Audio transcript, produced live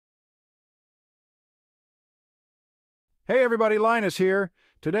Hey everybody, Linus here.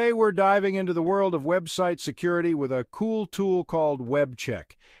 Today we're diving into the world of website security with a cool tool called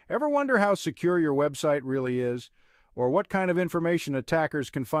WebCheck. Ever wonder how secure your website really is? Or what kind of information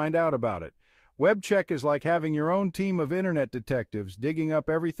attackers can find out about it? WebCheck is like having your own team of internet detectives digging up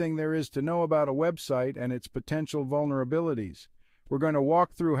everything there is to know about a website and its potential vulnerabilities. We're going to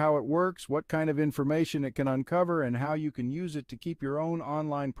walk through how it works, what kind of information it can uncover, and how you can use it to keep your own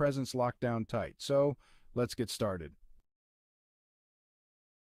online presence locked down tight. So, let's get started.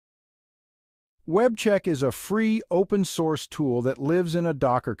 WebCheck is a free open-source tool that lives in a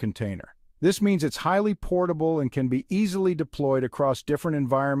Docker container. This means it's highly portable and can be easily deployed across different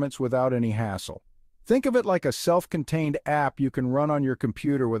environments without any hassle. Think of it like a self-contained app you can run on your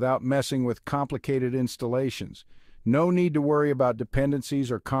computer without messing with complicated installations. No need to worry about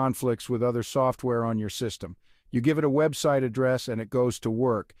dependencies or conflicts with other software on your system. You give it a website address and it goes to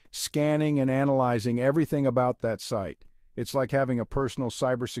work, scanning and analyzing everything about that site. It's like having a personal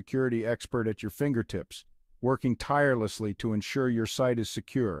cybersecurity expert at your fingertips, working tirelessly to ensure your site is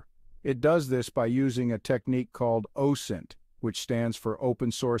secure. It does this by using a technique called OSINT, which stands for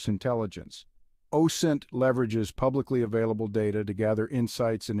Open Source Intelligence. OSINT leverages publicly available data to gather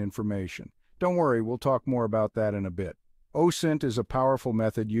insights and information. Don't worry, we'll talk more about that in a bit. OSINT is a powerful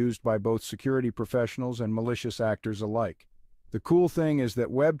method used by both security professionals and malicious actors alike. The cool thing is that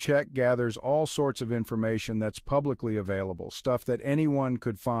WebCheck gathers all sorts of information that's publicly available, stuff that anyone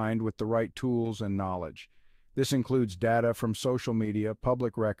could find with the right tools and knowledge. This includes data from social media,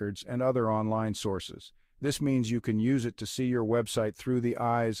 public records, and other online sources. This means you can use it to see your website through the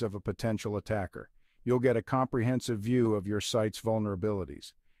eyes of a potential attacker. You'll get a comprehensive view of your site's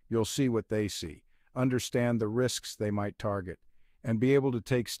vulnerabilities. You'll see what they see, understand the risks they might target, and be able to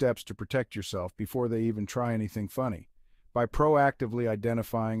take steps to protect yourself before they even try anything funny. By proactively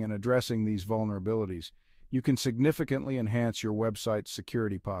identifying and addressing these vulnerabilities, you can significantly enhance your website's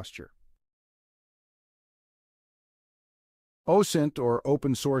security posture. OSINT, or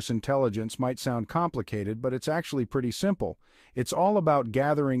Open Source Intelligence, might sound complicated, but it's actually pretty simple. It's all about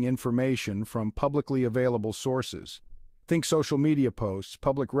gathering information from publicly available sources. Think social media posts,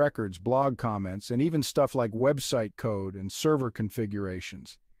 public records, blog comments, and even stuff like website code and server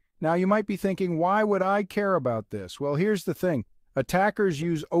configurations. Now, you might be thinking, why would I care about this? Well, here's the thing. Attackers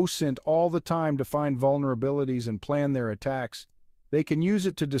use OSINT all the time to find vulnerabilities and plan their attacks. They can use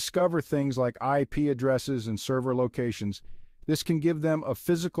it to discover things like IP addresses and server locations. This can give them a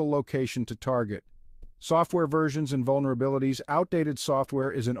physical location to target. Software versions and vulnerabilities. Outdated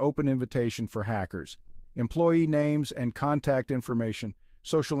software is an open invitation for hackers. Employee names and contact information.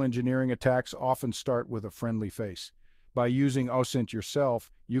 Social engineering attacks often start with a friendly face. By using OSINT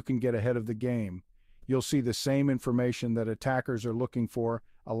yourself, you can get ahead of the game. You'll see the same information that attackers are looking for,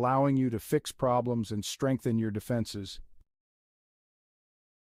 allowing you to fix problems and strengthen your defenses.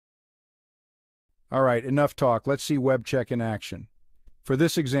 All right, enough talk. Let's see WebCheck in action. For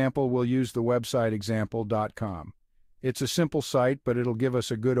this example, we'll use the website example.com. It's a simple site, but it'll give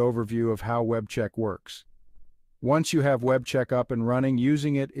us a good overview of how WebCheck works. Once you have WebCheck up and running,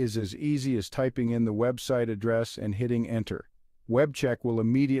 using it is as easy as typing in the website address and hitting enter. WebCheck will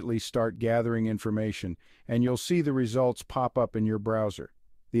immediately start gathering information, and you'll see the results pop up in your browser.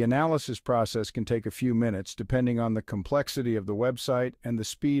 The analysis process can take a few minutes, depending on the complexity of the website and the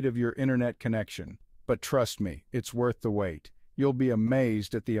speed of your internet connection. But trust me, it's worth the wait. You'll be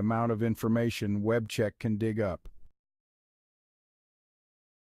amazed at the amount of information WebCheck can dig up.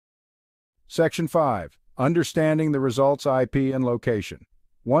 Section 5. Understanding the results IP and location.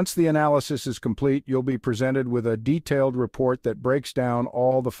 Once the analysis is complete, you'll be presented with a detailed report that breaks down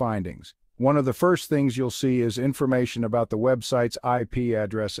all the findings. One of the first things you'll see is information about the website's IP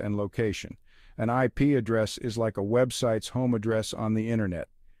address and location. An IP address is like a website's home address on the internet.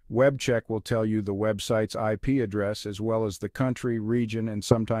 WebCheck will tell you the website's IP address as well as the country, region, and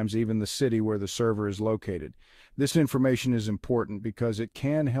sometimes even the city where the server is located. This information is important because it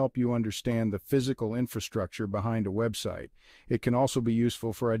can help you understand the physical infrastructure behind a website. It can also be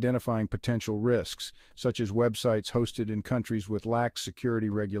useful for identifying potential risks, such as websites hosted in countries with lax security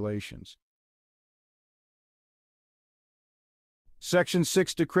regulations. Section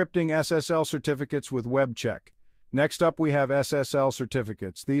 6. Decrypting SSL Certificates with WebCheck. Next up, we have SSL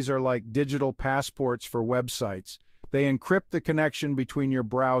certificates. These are like digital passports for websites. They encrypt the connection between your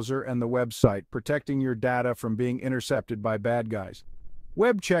browser and the website, protecting your data from being intercepted by bad guys.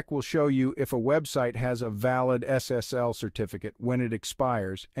 WebCheck will show you if a website has a valid SSL certificate, when it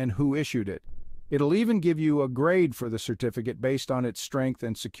expires, and who issued it. It'll even give you a grade for the certificate based on its strength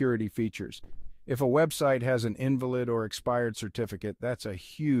and security features. If a website has an invalid or expired certificate, that's a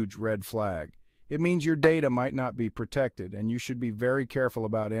huge red flag. It means your data might not be protected, and you should be very careful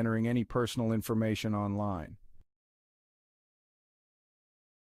about entering any personal information online.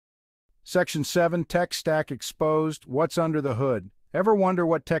 Section 7, Tech Stack Exposed. What's under the hood? Ever wonder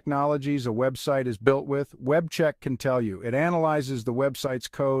what technologies a website is built with? WebCheck can tell you. It analyzes the website's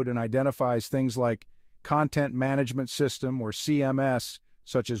code and identifies things like Content Management System, or CMS,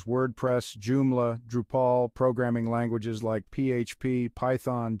 such as WordPress, Joomla, Drupal, programming languages like PHP,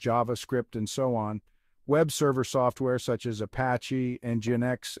 Python, JavaScript, and so on, web server software such as Apache,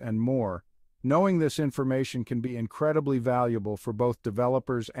 Nginx, and more. Knowing this information can be incredibly valuable for both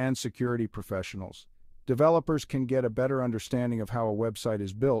developers and security professionals. Developers can get a better understanding of how a website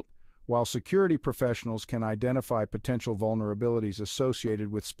is built, while security professionals can identify potential vulnerabilities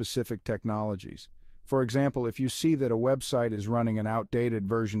associated with specific technologies. For example, if you see that a website is running an outdated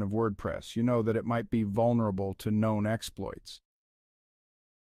version of WordPress, you know that it might be vulnerable to known exploits.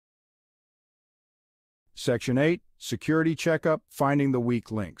 Section 8, Security Checkup, Finding the Weak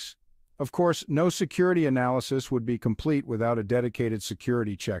Links. Of course, no security analysis would be complete without a dedicated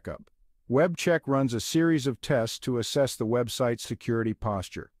security checkup. WebCheck runs a series of tests to assess the website's security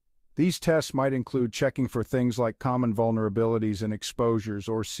posture. These tests might include checking for things like common vulnerabilities and exposures,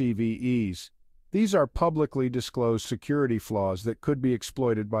 or CVEs. These are publicly disclosed security flaws that could be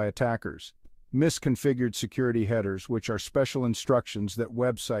exploited by attackers. Misconfigured security headers, which are special instructions that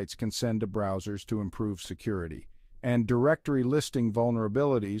websites can send to browsers to improve security. And directory listing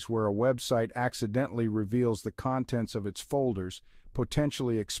vulnerabilities, where a website accidentally reveals the contents of its folders,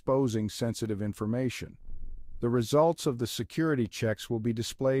 potentially exposing sensitive information. The results of the security checks will be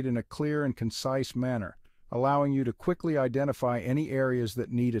displayed in a clear and concise manner, allowing you to quickly identify any areas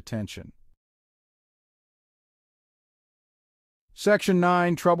that need attention. Section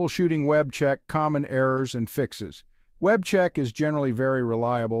 9, Troubleshooting WebCheck, Common Errors and Fixes. WebCheck is generally very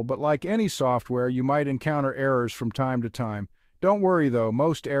reliable, but like any software, you might encounter errors from time to time. Don't worry though,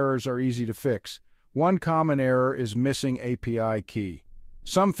 most errors are easy to fix. One common error is missing API key.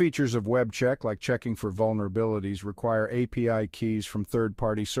 Some features of WebCheck, like checking for vulnerabilities, require API keys from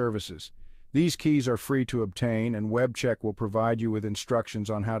third-party services. These keys are free to obtain, and WebCheck will provide you with instructions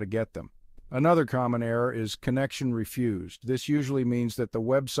on how to get them. Another common error is connection refused. This usually means that the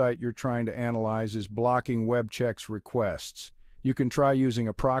website you're trying to analyze is blocking WebCheck's requests. You can try using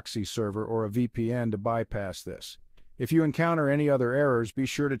a proxy server or a VPN to bypass this. If you encounter any other errors, be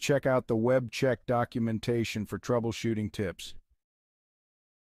sure to check out the WebCheck documentation for troubleshooting tips.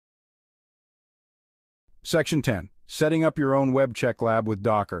 Section 10. Setting up your own WebCheck lab with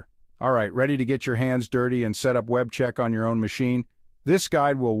Docker. Alright, ready to get your hands dirty and set up WebCheck on your own machine? This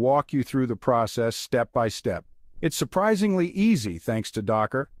guide will walk you through the process step by step. It's surprisingly easy thanks to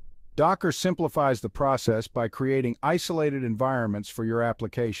Docker. Docker simplifies the process by creating isolated environments for your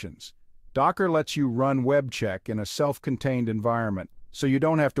applications. Docker lets you run WebCheck in a self-contained environment, so you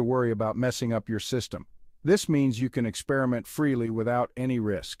don't have to worry about messing up your system. This means you can experiment freely without any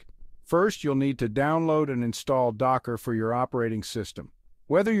risk. First, you'll need to download and install Docker for your operating system.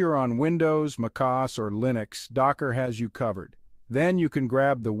 Whether you're on Windows, macOS, or Linux, Docker has you covered. Then you can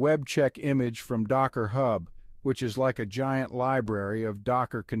grab the WebCheck image from Docker Hub, which is like a giant library of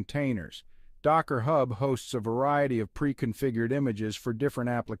Docker containers. Docker Hub hosts a variety of pre-configured images for different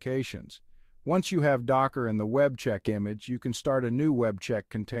applications. Once you have Docker and the WebCheck image, you can start a new WebCheck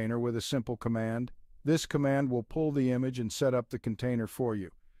container with a simple command. This command will pull the image and set up the container for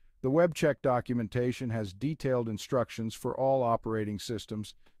you. The WebCheck documentation has detailed instructions for all operating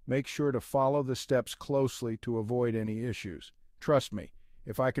systems. Make sure to follow the steps closely to avoid any issues. Trust me,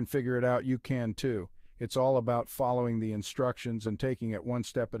 if I can figure it out, you can too. It's all about following the instructions and taking it one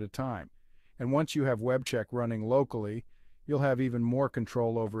step at a time. And once you have WebCheck running locally, you'll have even more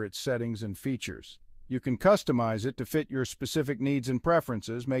control over its settings and features. You can customize it to fit your specific needs and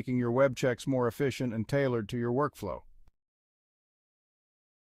preferences, making your WebChecks more efficient and tailored to your workflow.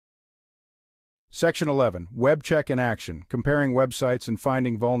 Section 11, WebCheck in Action, Comparing Websites and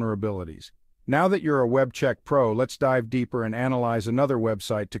Finding Vulnerabilities. Now that you're a WebCheck pro, let's dive deeper and analyze another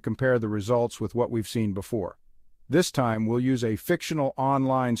website to compare the results with what we've seen before. This time, we'll use a fictional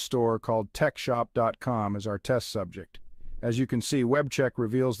online store called techshop.com as our test subject. As you can see, WebCheck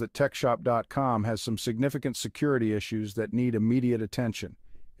reveals that techshop.com has some significant security issues that need immediate attention.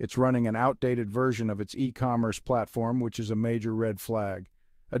 It's running an outdated version of its e-commerce platform, which is a major red flag.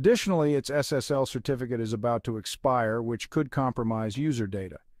 Additionally, its SSL certificate is about to expire, which could compromise user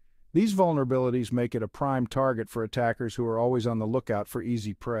data. These vulnerabilities make it a prime target for attackers who are always on the lookout for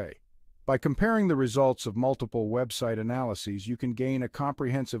easy prey. By comparing the results of multiple website analyses, you can gain a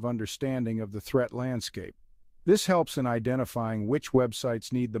comprehensive understanding of the threat landscape. This helps in identifying which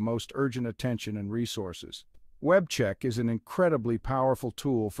websites need the most urgent attention and resources. WebCheck is an incredibly powerful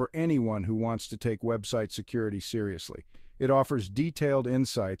tool for anyone who wants to take website security seriously. It offers detailed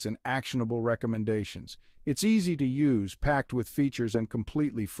insights and actionable recommendations. It's easy to use, packed with features, and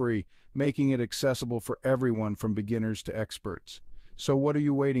completely free, making it accessible for everyone from beginners to experts. So what are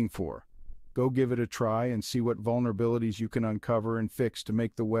you waiting for? Go give it a try and see what vulnerabilities you can uncover and fix to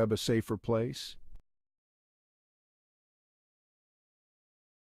make the web a safer place.